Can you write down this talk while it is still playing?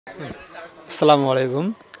আসসালামু আলাইকুম।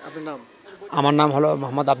 আপনার নাম? আমার নাম হলো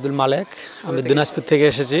মোহাম্মদ আব্দুল মালেক। আমি দিনাজপুর থেকে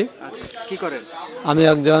এসেছি। আচ্ছা, কি করেন? আমি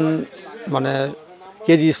একজন মানে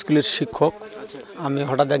কেজি স্কুলের শিক্ষক। আচ্ছা আচ্ছা। আমি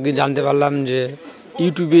হঠাৎ একদিন জানতে পারলাম যে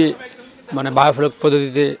ইউটিউবে মানে বায়োফ্লক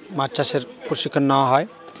পদ্ধতিতে মাছ চাষের প্রশিক্ষণ নেওয়া হয়।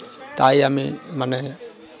 তাই আমি মানে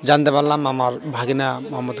জানতে পারলাম আমার ভাগিনা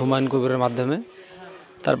মোহাম্মদ হুমায়ুন কবিরের মাধ্যমে।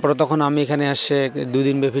 তারপরে তখন আমি এখানে এসে 2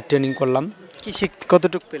 দিন ব্যাপী ট্রেনিং করলাম।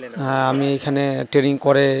 কতটুকু পেলেন? হ্যাঁ, আমি এখানে ট্রেনিং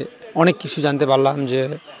করে অনেক কিছু জানতে পারলাম যে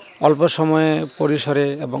অল্প সময়ে পরিসরে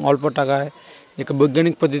এবং অল্প টাকায় যে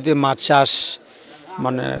বৈজ্ঞানিক পদ্ধতিতে মাছ চাষ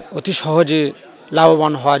মানে অতি সহজে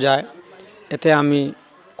লাভবান হওয়া যায়। এতে আমি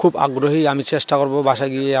খুব আগ্রহী। আমি চেষ্টা করব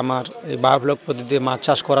বাসায় গিয়ে আমার এই বায়োফ্লক পদ্ধতিতে মাছ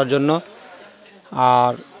চাষ করার জন্য।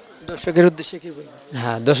 আর দর্শকের উদ্দেশ্যে কি বলবেন?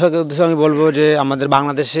 হ্যাঁ, দর্শকের উদ্দেশ্যে আমি বলবো যে আমাদের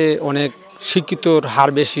বাংলাদেশে অনেক শিক্ষিতর হার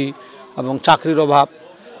বেশি এবং চাকরির অভাব,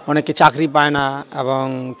 অনেকে চাকরি পায় না এবং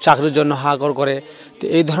চাকরির জন্য হাহাকার করে। তো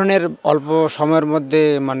এই ধরনের অল্প সময়ের মধ্যে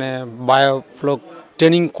মানে বায়োফ্লক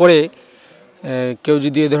ট্রেনিং করে কেউ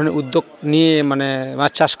যদি এই ধরনের উদ্যোগ নিয়ে মানে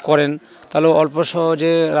মাছ চাষ করেন তাহলে অল্প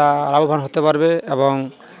সহজে লাভবান হতে পারবে এবং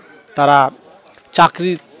তারা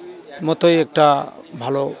চাকরির মতোই একটা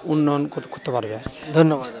ভালো উন্নয়ন করতে পারবে।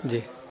 ধন্যবাদ। জি।